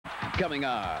Coming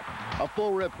up, a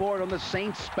full report on the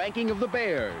Saints spanking of the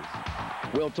Bears.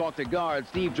 We'll talk to guards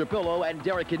Steve Trapilo and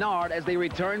Kennard as they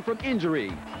return from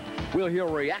injury. We'll hear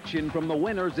a reaction from the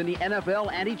winners in the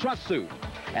NFL antitrust suit.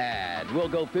 And we'll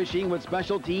go fishing with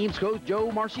special teams coach Joe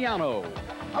Marciano.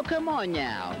 Oh, come on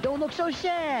now. Don't look so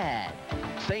sad.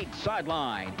 Saints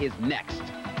Sideline is next.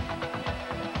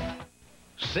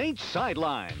 Saints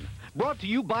Sideline, brought to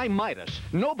you by Midas.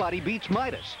 Nobody beats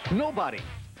Midas. Nobody.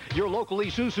 Your local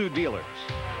Isuzu dealers.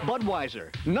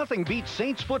 Budweiser. Nothing beats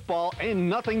Saints football and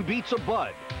nothing beats a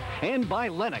Bud. And by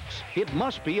Lennox. It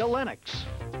must be a Lennox.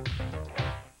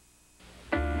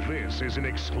 This is an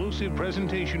exclusive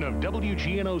presentation of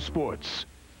WGNO Sports.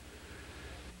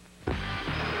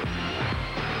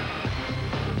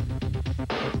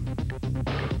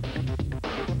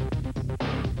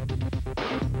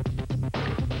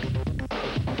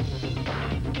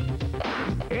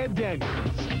 Ed Daniels,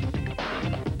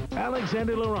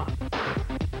 Alexander Laurent,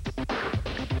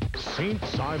 Saints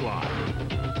Sideline.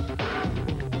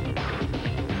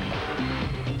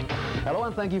 Hello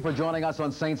and thank you for joining us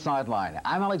on Saints Sideline.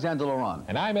 I'm Alexander Laurent.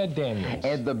 And I'm Ed Daniels.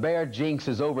 Ed, the Bear jinx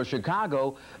is over.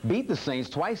 Chicago beat the Saints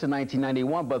twice in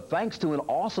 1991, but thanks to an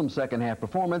awesome second-half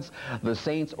performance, the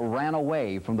Saints ran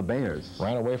away from the Bears.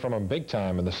 Ran away from them big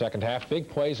time in the second half. Big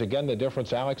plays. Again, the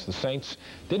difference, Alex, the Saints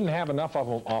didn't have enough of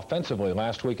them offensively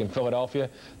last week in Philadelphia.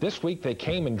 This week, they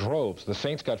came in droves. The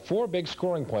Saints got 4 big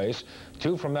scoring plays,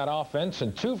 2 from that offense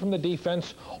and 2 from the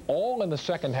defense, all in the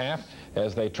second half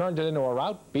as they turned it into a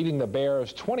rout, beating the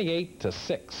Bears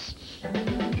 28-6.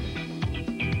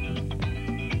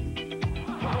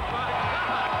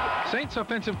 Saints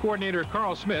offensive coordinator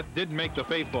Carl Smith didn't make the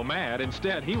faithful mad.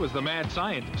 Instead, he was the mad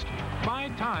scientist.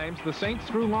 5 times the Saints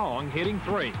threw long, hitting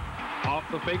 3. Off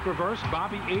the fake reverse,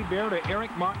 Bobby Hebert to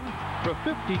Eric Martin for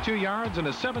 52 yards and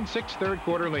a 7-6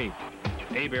 third-quarter lead.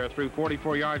 Hebert threw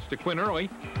 44 yards to Quinn Early,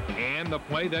 and the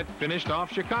play that finished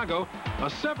off Chicago, a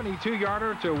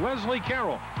 72-yarder to Wesley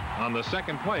Carroll on the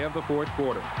second play of the fourth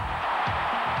quarter.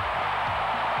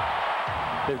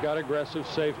 They've got aggressive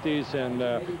safeties, and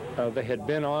they had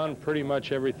been on pretty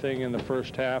much everything in the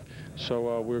first half,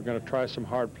 so we were going to try some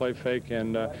hard play fake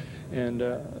and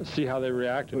see how they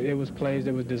reacted. It was plays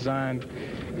that was designed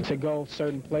to go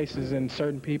certain places, and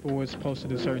certain people were supposed to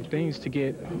do certain things to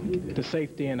get the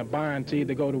safety and the bind to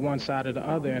either go to one side or the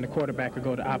other, and the quarterback would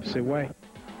go the opposite way.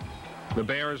 The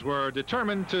Bears were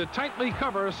determined to tightly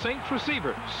cover Saints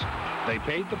receivers. They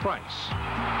paid the price.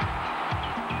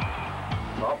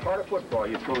 All part of football.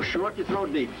 You throw short, you throw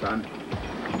deep, son.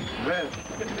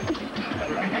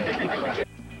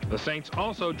 The Saints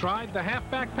also tried the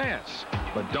halfback pass,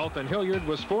 but Dalton Hilliard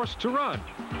was forced to run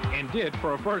and did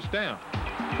for a first down.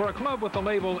 For a club with the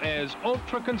label as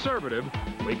ultra-conservative,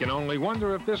 we can only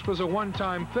wonder if this was a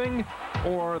one-time thing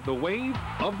or the wave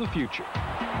of the future.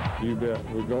 You bet.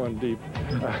 We're going deep.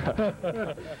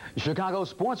 Chicago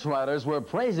sports writers were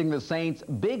praising the Saints'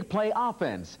 big play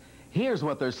offense. Here's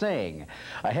what they're saying.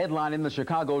 A headline in the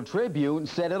Chicago Tribune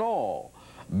said it all.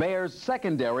 Bears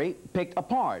secondary picked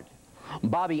apart.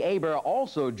 Bobby Hebert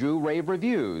also drew rave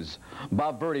reviews.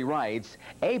 Bob Verdi writes,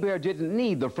 Hebert didn't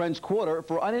need the French Quarter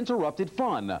for uninterrupted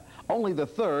fun, only the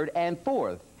third and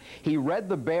fourth. He read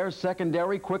the Bears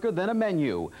secondary quicker than a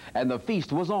menu, and the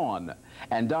feast was on.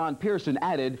 And Don Pearson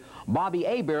added, Bobby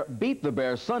Hebert beat the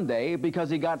Bears Sunday because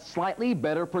he got slightly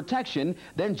better protection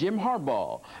than Jim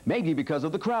Harbaugh, maybe because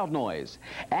of the crowd noise.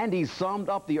 And he summed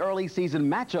up the early season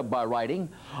matchup by writing,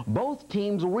 both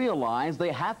teams realize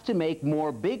they have to make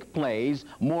more big plays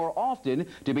more often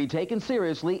to be taken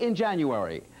seriously in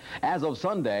January. As of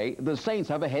Sunday, the Saints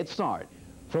have a head start.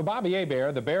 For Bobby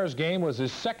Hebert, the Bears game was his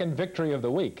second victory of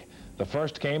the week. The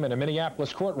first came in a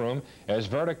Minneapolis courtroom as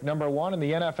verdict number 1 in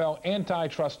the NFL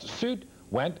antitrust suit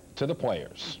went to the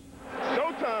players.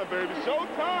 Showtime, baby,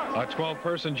 showtime! A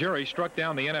 12-person jury struck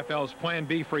down the NFL's Plan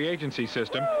B free agency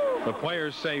system. The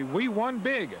players say we won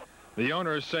big. The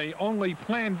owners say only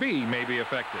Plan B may be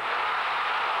effective.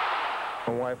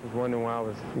 My wife was wondering why I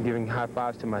was giving high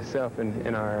fives to myself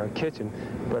in our kitchen,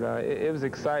 but it was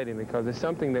exciting because it's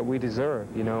something that we deserve.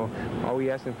 You know, all we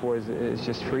asking for is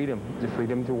just freedom, the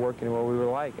freedom to work in what we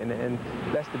would like, and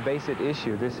that's the basic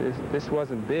issue. This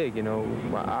wasn't big, you know.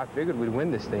 I figured we'd win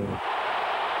this thing.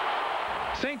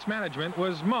 Saints management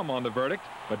was mum on the verdict,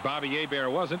 but Bobby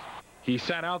Hebert wasn't. He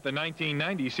sat out the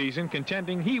 1990 season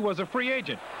contending he was a free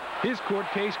agent. His court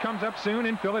case comes up soon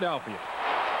in Philadelphia.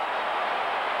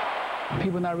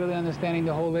 People not really understanding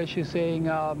the whole issue, saying,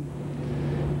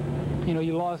 you know,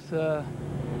 you lost $1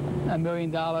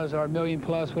 million or $1 million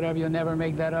plus, whatever, you'll never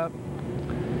make that up.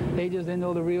 They just didn't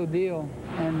know the real deal.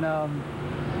 And,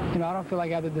 you know, I don't feel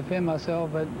like I have to defend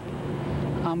myself, but,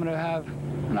 I'm going to have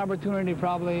an opportunity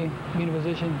probably be in a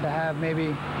position to have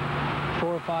maybe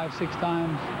 4, 5, 6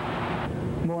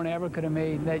 times more than I ever could have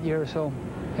made that year. So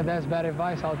if that's bad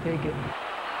advice, I'll take it.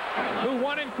 Who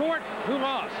won in court? Who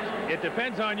lost? It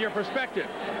depends on your perspective.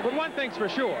 But one thing's for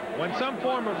sure, when some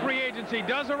form of free agency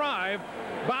does arrive,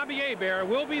 Bobby Hebert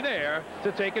will be there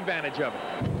to take advantage of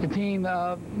it. The team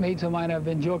mates of mine have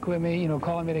been joking with me, you know,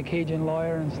 calling me the Cajun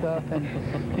lawyer and stuff. And,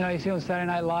 you know, you see on Saturday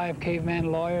Night Live,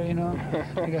 caveman lawyer, you know.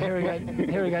 Here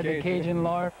we got the Cajun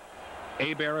lawyer.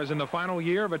 Hebert is in the final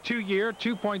year of a 2-year,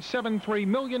 $2.73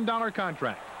 million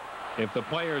contract. If the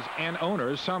players and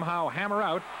owners somehow hammer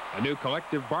out a new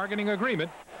collective bargaining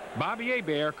agreement, Bobby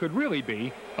Hebert could really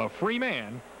be a free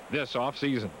man this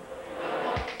offseason.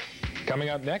 Coming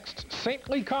up next,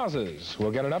 saintly causes.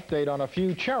 We'll get an update on a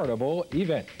few charitable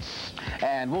events.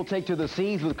 And we'll take to the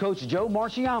scenes with Coach Joe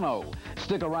Marciano.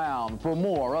 Stick around for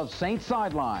more of Saints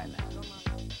Sideline.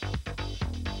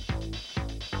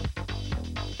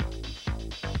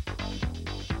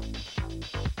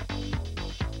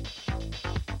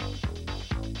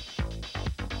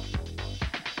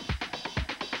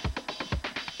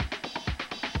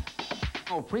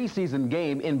 Preseason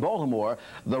game in Baltimore,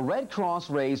 the Red Cross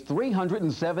raised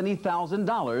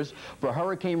 $370,000 for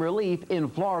hurricane relief in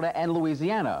Florida and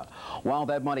Louisiana. While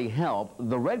that money helped,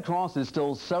 the Red Cross is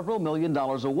still several $1 million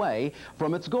away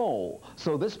from its goal.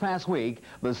 So this past week,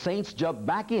 the Saints jumped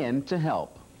back in to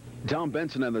help. Tom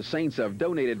Benson and the Saints have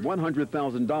donated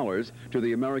 $100,000 to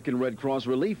the American Red Cross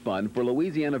Relief Fund for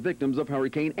Louisiana victims of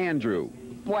Hurricane Andrew.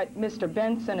 What Mr.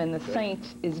 Benson and the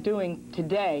Saints is doing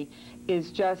today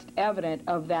is just evident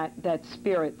of that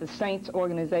spirit. The Saints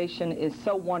organization is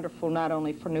so wonderful, not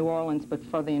only for New Orleans, but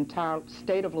for the entire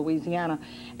state of Louisiana.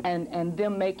 And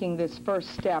them making this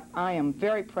first step, I am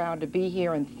very proud to be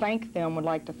here and thank them, would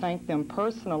like to thank them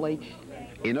personally.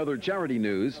 In other charity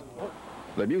news,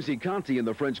 the Musicanti in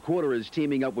the French Quarter is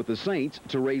teaming up with the Saints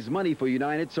to raise money for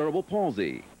United Cerebral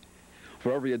Palsy.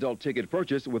 For every adult ticket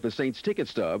purchased with the Saints ticket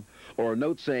stub or a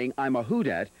note saying, "I'm a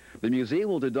Houdat," the museum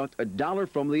will deduct $1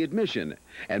 from the admission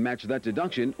and match that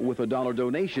deduction with a $1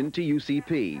 donation to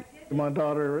UCP. My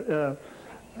daughter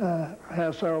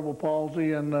has cerebral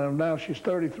palsy, and now she's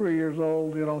 33 years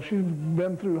old. You know, she's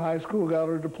been through high school, got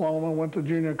her diploma, went to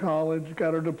junior college,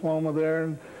 got her diploma there,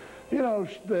 and you know,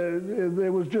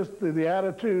 it was just the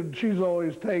attitude she's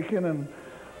always taken and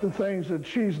the things that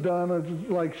she's done. It's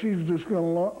like she's just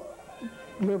going to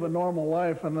live a normal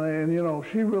life, and you know,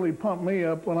 she really pumped me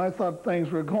up when I thought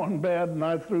things were going bad and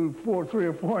I threw 3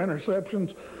 or 4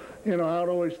 interceptions. You know, I'd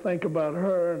always think about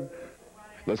her. And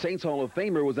the Saints Hall of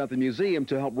Famer was at the museum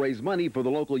to help raise money for the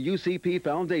local UCP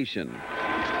Foundation.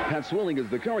 Pat Swilling is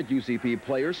the current UCP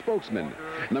player spokesman.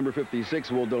 Number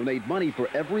 56 will donate money for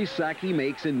every sack he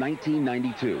makes in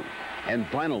 1992. And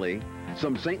finally,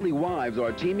 some saintly wives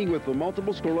are teaming with the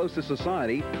Multiple Sclerosis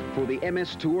Society for the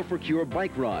MS Tour for Cure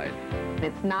bike ride.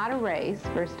 It's not a race,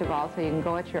 first of all, so you can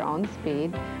go at your own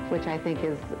speed, which I think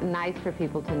is nice for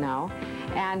people to know.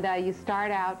 And you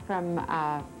start out from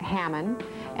Hammond,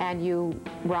 and you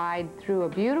ride through a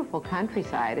beautiful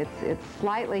countryside. It's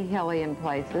slightly hilly in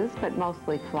places, but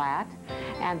mostly flat.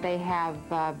 And they have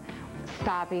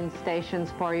stopping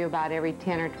stations for you about every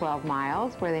 10 or 12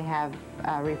 miles where they have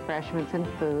refreshments and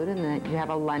food, and then you have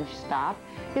a lunch stop.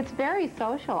 It's very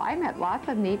social. I met lots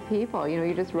of neat people. You know,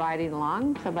 you're just riding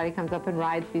along, somebody comes up and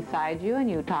rides beside you, and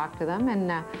you talk to them,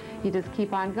 and you just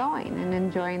keep on going and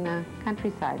enjoying the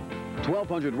countryside.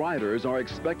 1,200 riders are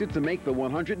expected to make the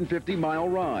 150-mile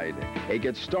ride. It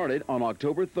gets started on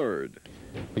October 3rd.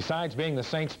 Besides being the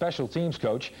Saints special teams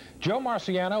coach, Joe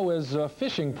Marciano is a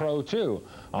fishing pro, too,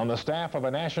 on the staff of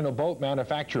a national boat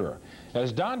manufacturer.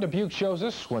 As Don Dubuque shows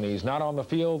us, when he's not on the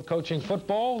field coaching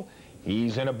football,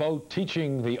 he's in a boat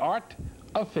teaching the art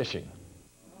of fishing.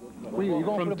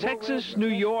 From Texas, New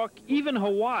York, even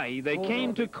Hawaii, they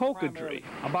came to Cocodrie,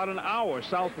 about an hour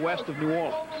southwest of New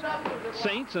Orleans.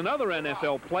 Saints and other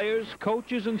NFL players,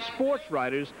 coaches, and sports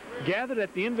writers gathered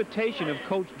at the invitation of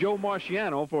Coach Joe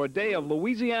Marciano for a day of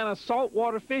Louisiana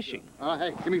saltwater fishing.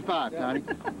 Hey, give me 5, Tony.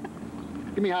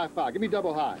 Give me high 5. Give me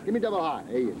double high. Give me double high.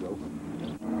 There you go.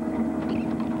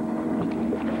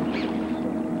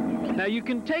 Now, you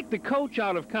can take the coach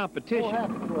out of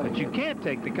competition, but you can't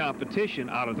take the competition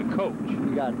out of the coach.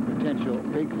 We got potential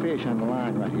big fish on the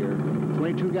line right here.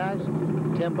 22 guys,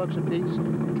 $10 a piece.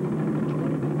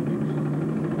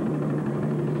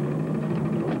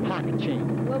 Pocket chain.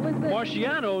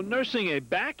 Marciano, nursing a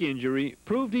back injury,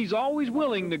 proved he's always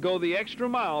willing to go the extra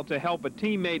mile to help a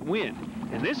teammate win.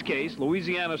 In this case,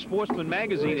 Louisiana Sportsman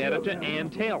Magazine editor Ann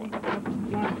Taylor.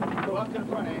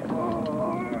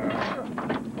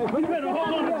 We better hold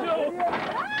on, Joe.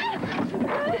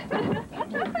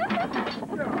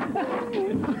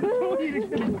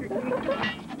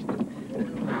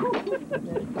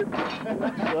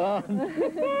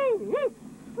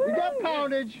 We got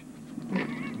poundage.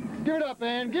 Give it up,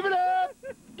 man. Give it up.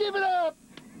 Give it up.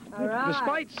 All right.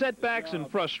 Despite setbacks and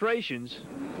frustrations,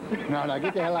 No,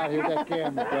 get the hell out of here with that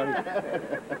camera,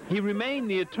 buddy. he remained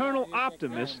the eternal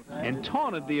optimist and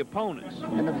taunted the opponents.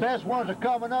 And the best ones are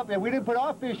coming up, and we didn't put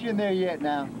our fish in there yet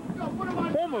now.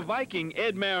 Former Viking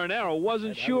Ed Marinaro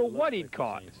wasn't sure what he'd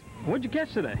caught. What'd you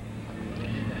catch today?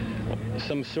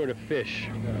 Some sort of fish.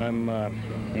 I'm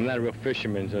not a real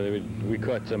fisherman, so we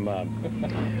caught some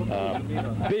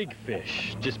big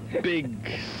fish, just big,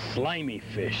 slimy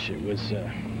fish. It was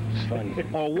fun.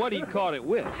 Or what he caught it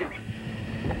with.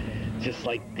 Just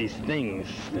like these things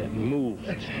that moved.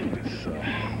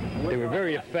 They were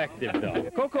very effective, though.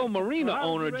 Coco Marina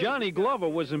owner Johnny Glover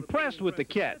was impressed with the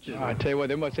catch. I tell you what,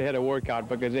 they must have had a workout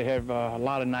because they have a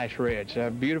lot of nice reds,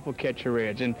 a beautiful catch of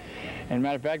reds. And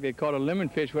matter of fact, they caught a lemon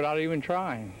fish without even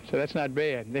trying, so that's not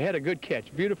bad. They had a good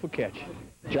catch, beautiful catch.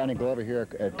 Johnny Glover here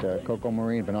at Coco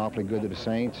Marine been awfully good to the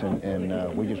Saints,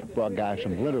 and we just brought guys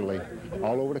from literally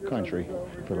all over the country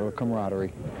for a little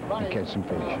camaraderie and catch some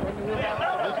fish.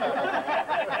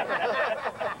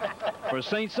 For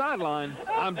Saints Sideline,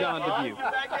 I'm Don DeVue.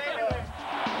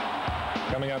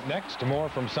 Coming up next, more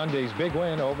from Sunday's big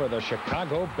win over the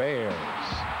Chicago Bears.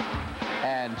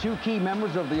 And two key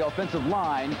members of the offensive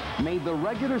line made the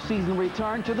regular season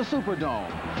return to the Superdome.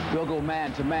 We'll go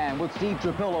man-to-man with Steve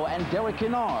Trapilo and Derek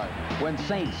Kennard when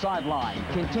Saints Sideline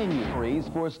continues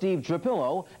for Steve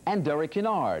Trapilo and Derek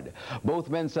Kennard. Both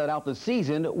men set out the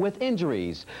season with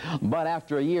injuries, but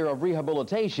after a year of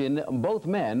rehabilitation, both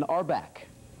men are back.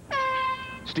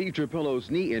 Steve Trapilo's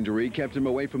knee injury kept him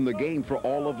away from the game for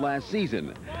all of last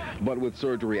season. But with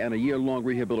surgery and a year-long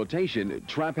rehabilitation,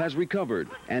 Trap has recovered,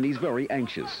 and he's very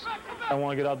anxious. I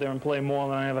want to get out there and play more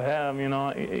than I ever have. You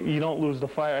know, you don't lose the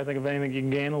fight. I think if anything, you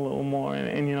can gain a little more.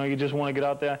 And you know, you just want to get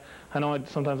out there. I know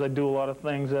sometimes I do a lot of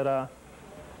things that,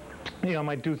 you know, I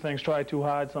might do things, try too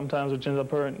hard sometimes, which ends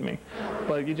up hurting me.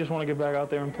 But you just want to get back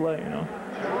out there and play, you know.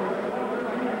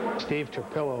 Steve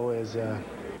Trapilo is the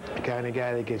kind of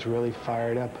guy that gets really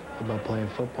fired up about playing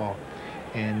football.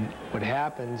 And what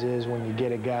happens is when you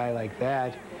get a guy like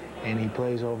that and he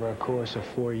plays over a course of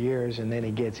 4 years and then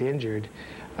he gets injured,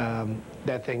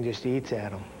 that thing just eats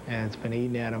at him. And it's been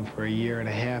eating at him for a year and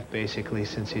a half basically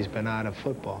since he's been out of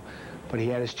football. But he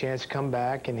had his chance to come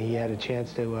back and he had a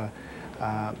chance to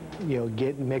you know,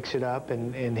 mix it up,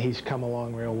 and he's come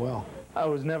along real well. I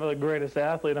was never the greatest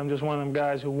athlete. I'm just one of them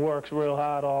guys who works real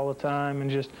hard all the time and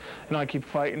just, you know, I keep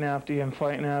fighting after you and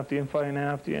fighting after you and fighting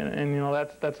after you. And you know,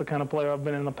 that's the kind of player I've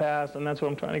been in the past, and that's what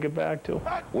I'm trying to get back to.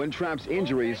 When Trap's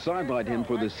injuries sidelined him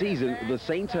for the season, the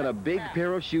Saints had a big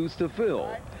pair of shoes to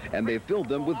fill, and they filled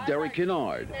them with Derek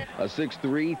Kennard, a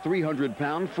 6'3",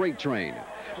 300-pound freight train.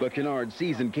 But Kennard's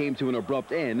season came to an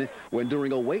abrupt end when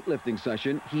during a weightlifting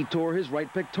session, he tore his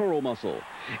right pectoral muscle,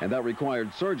 and that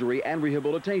required surgery and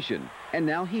rehabilitation. And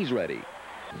now he's ready.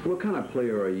 What kind of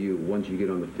player are you once you get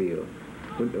on the field?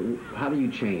 How do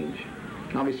you change?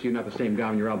 Obviously, you're not the same guy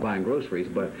when you're out buying groceries,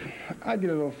 but I get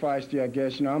a little feisty, I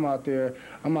guess. You know, I'm out there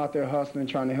hustling,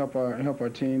 trying to help our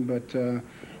team. But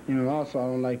you know, also I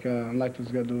don't like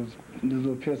those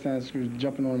little piss hands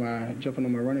jumping on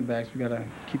my running backs. We gotta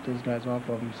keep those guys off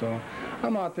of them. So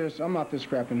I'm out there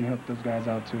scrapping to help those guys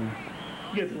out too.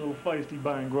 Gets a little feisty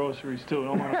buying groceries too.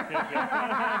 Don't want to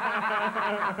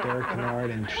Derek Kennard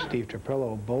and Steve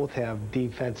Trapilo both have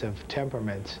defensive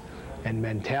temperaments and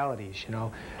mentalities. You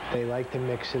know, they like to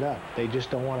mix it up. They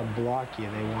just don't want to block you.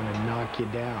 They want to knock you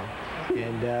down.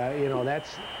 And you know,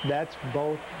 that's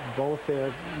both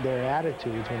their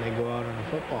attitudes when they go out on the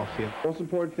football field. Most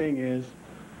important thing is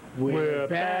we're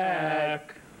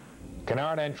back.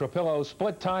 Kennard and Trapilo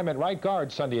split time at right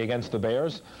guard Sunday against the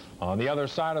Bears. On the other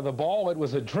side of the ball, it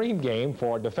was a dream game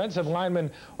for defensive lineman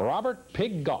Robert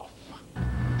Pig Goff.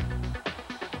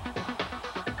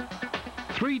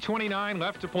 3:29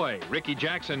 left to play. Rickey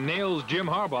Jackson nails Jim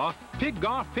Harbaugh. Pig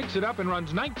Goff picks it up and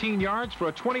runs 19 yards for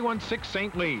a 21-6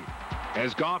 Saint lead.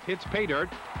 As Goff hits pay dirt,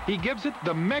 he gives it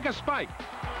the mega spike,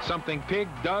 something Pig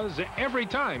does every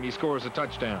time he scores a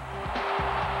touchdown.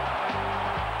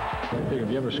 Pig,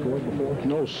 have you ever scored before?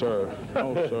 No, sir.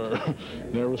 No, sir.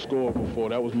 Never scored before.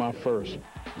 That was my first.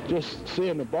 Just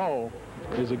seeing the ball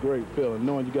is a great feeling.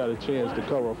 Knowing you got a chance to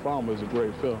cover a fumble is a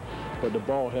great feeling. But the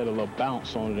ball had a little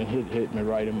bounce on it and hit me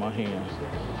right in my hands.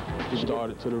 Just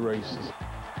started to the races.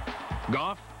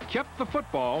 Goff kept the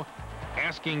football,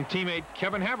 asking teammate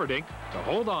Kevin Hebert to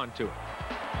hold on to it.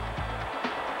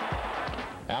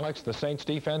 Alex, the Saints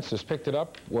defense has picked it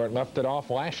up where it left it off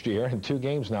last year. In 2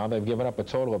 games now, they've given up a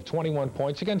total of 21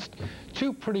 points against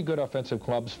 2 pretty good offensive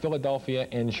clubs, Philadelphia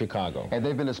and Chicago. And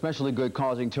they've been especially good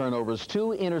causing turnovers,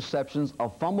 2 interceptions, a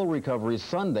fumble recovery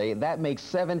Sunday. That makes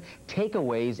 7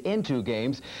 takeaways in 2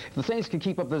 games. If the Saints can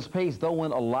keep up this pace, they'll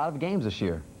win a lot of games this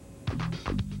year.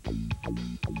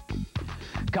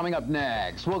 Coming up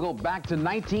next, we'll go back to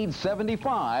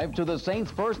 1975 to the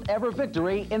Saints' first ever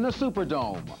victory in the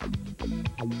Superdome.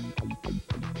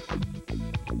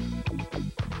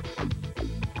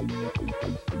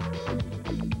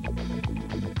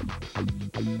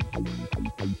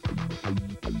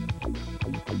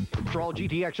 All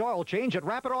GTX oil change at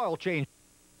Rapid Oil Change.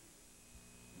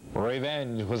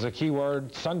 Revenge was a key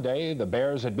word Sunday. The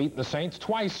Bears had beaten the Saints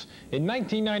twice in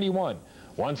 1991.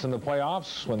 Once in the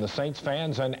playoffs when the Saints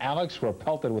fans and Alex were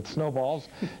pelted with snowballs,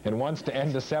 and once to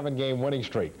end a 7-game winning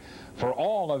streak. For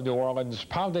all of New Orleans,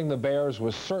 pounding the Bears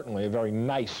was certainly a very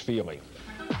nice feeling.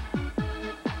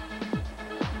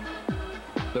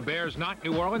 The Bears knocked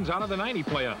New Orleans out of the 90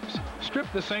 playoffs,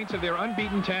 stripped the Saints of their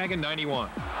unbeaten tag in 91.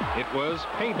 It was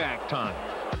payback time,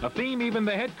 a theme even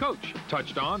the head coach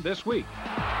touched on this week.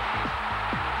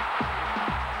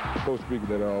 Coach speaking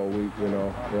that all week, you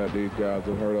know, that these guys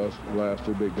have hurt us the last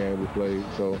 2 big games we played.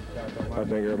 So I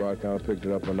think everybody kind of picked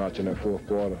it up a notch in that 4th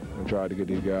quarter and tried to get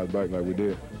these guys back like we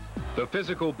did. The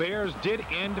physical Bears did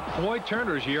end Floyd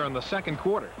Turner's year in the 2nd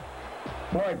quarter.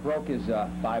 Floyd broke his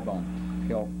thigh bone.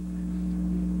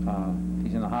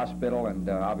 He's in the hospital, and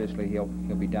obviously he'll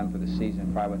be done for the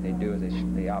season. Probably what they do is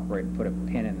they operate and put a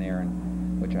pin in there,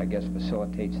 which I guess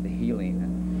facilitates the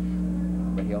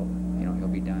healing. But he'll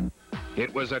be done.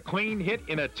 It was a clean hit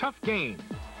in a tough game.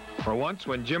 For once,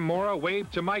 when Jim Mora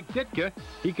waved to Mike Ditka,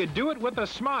 he could do it with a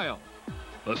smile.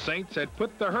 The Saints had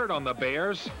put the hurt on the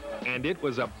Bears, and it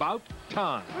was about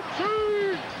time.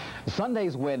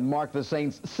 Sunday's win marked the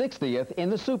Saints' 60th in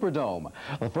the Superdome.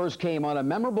 The first came on a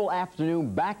memorable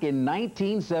afternoon back in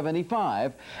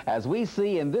 1975, as we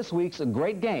see in this week's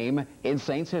great game in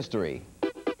Saints history.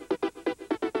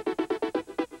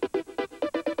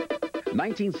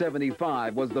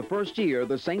 1975 was the first year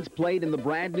the Saints played in the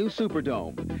brand new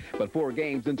Superdome. But 4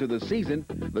 games into the season,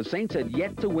 the Saints had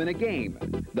yet to win a game.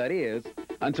 That is,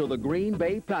 until the Green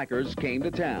Bay Packers came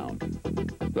to town.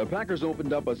 The Packers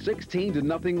opened up a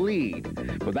 16-0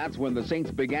 lead, but that's when the Saints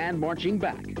began marching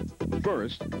back.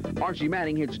 First, Archie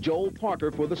Manning hits Joel Parker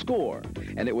for the score,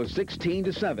 and it was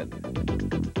 16-7.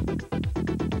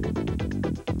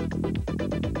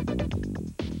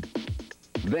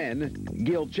 Then,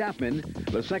 Gil Chapman,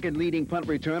 the 2nd leading punt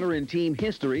returner in team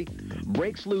history,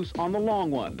 breaks loose on the long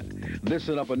one. This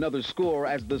set up another score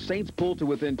as the Saints pulled to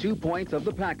within 2 points of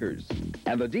the Packers.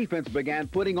 And the defense began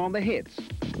putting on the hits.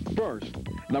 First,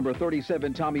 number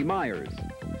 37, Tommy Myers.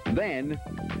 Then,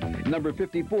 number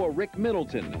 54, Rick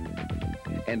Middleton.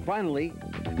 And finally,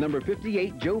 number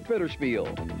 58, Joe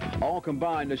Fitterspiel. All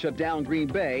combined to shut down Green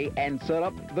Bay and set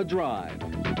up the drive.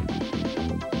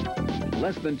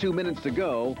 Less than 2 minutes to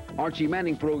go, Archie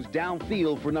Manning throws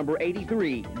downfield for number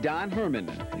 83, Don Herman.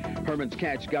 Herman's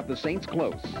catch got the Saints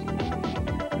close.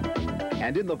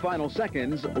 And in the final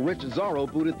seconds, Rich Zorro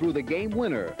booted through the game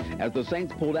winner as the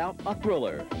Saints pulled out a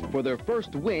thriller for their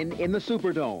first win in the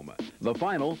Superdome. The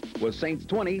final was Saints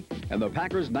 20 and the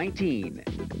Packers 19.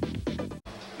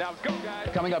 Now go, guys.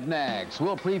 Coming up next,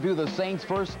 we'll preview the Saints'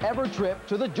 first ever trip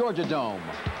to the Georgia Dome.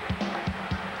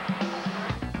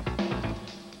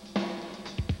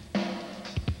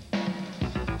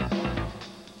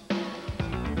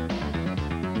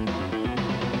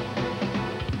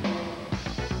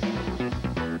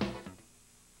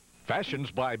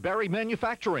 Fashions by Barry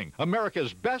Manufacturing,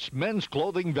 America's best men's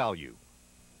clothing value.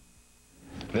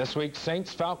 This week's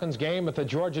Saints-Falcons game at the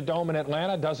Georgia Dome in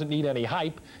Atlanta doesn't need any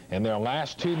hype. In their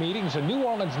last 2 meetings, a New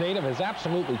Orleans native has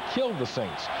absolutely killed the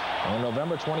Saints. On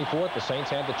November 24th, the Saints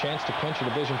had the chance to clinch a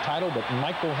division title, but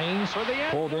Michael Haynes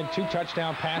pulled in 2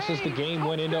 touchdown passes. The game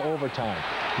went into overtime.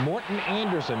 Morton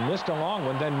Anderson missed a long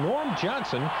one. Then Norm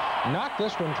Johnson knocked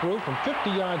this one through from 50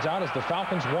 yards out as the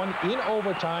Falcons won in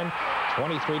overtime,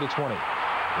 23-20.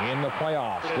 In the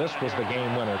playoffs, this was the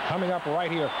game winner. Coming up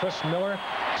right here, Chris Miller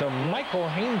to Michael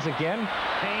Haynes again.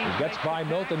 He gets by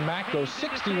Milton Mack, goes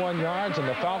 61 yards, and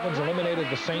the Falcons eliminated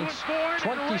the Saints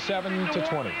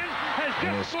 27-20.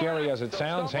 And as scary as it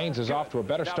sounds, Haynes is off to a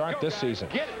better start this season.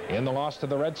 In the loss to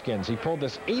the Redskins, he pulled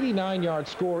this 89-yard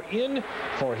score in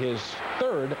for his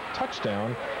 3rd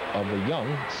touchdown of the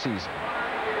young season.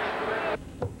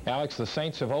 Alex, the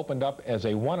Saints have opened up as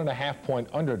a 1.5-point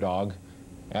underdog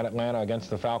at Atlanta against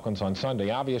the Falcons on Sunday.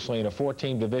 Obviously, in a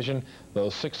 4-team division,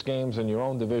 those 6 games in your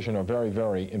own division are very,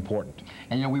 very important.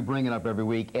 And, you know, we bring it up every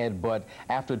week, Ed, but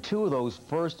after 2 of those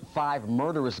first 5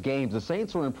 murderous games, the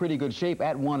Saints are in pretty good shape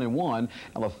at 1-1.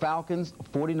 Now, the Falcons,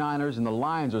 49ers, and the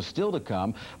Lions are still to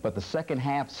come, but the second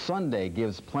half Sunday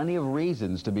gives plenty of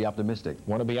reasons to be optimistic.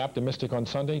 Want to be optimistic on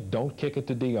Sunday? Don't kick it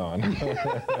to Dion.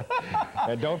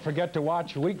 And don't forget to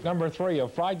watch week number 3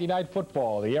 of Friday Night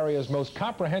Football, the area's most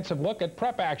comprehensive look at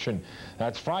prep action.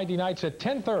 That's Friday nights at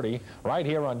 10:30 right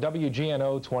here on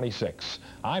WGNO 26.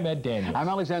 I'm Ed Daniels. I'm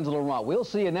Alexander Laurent. We'll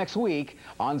see you next week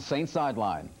on Saints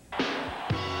Sideline.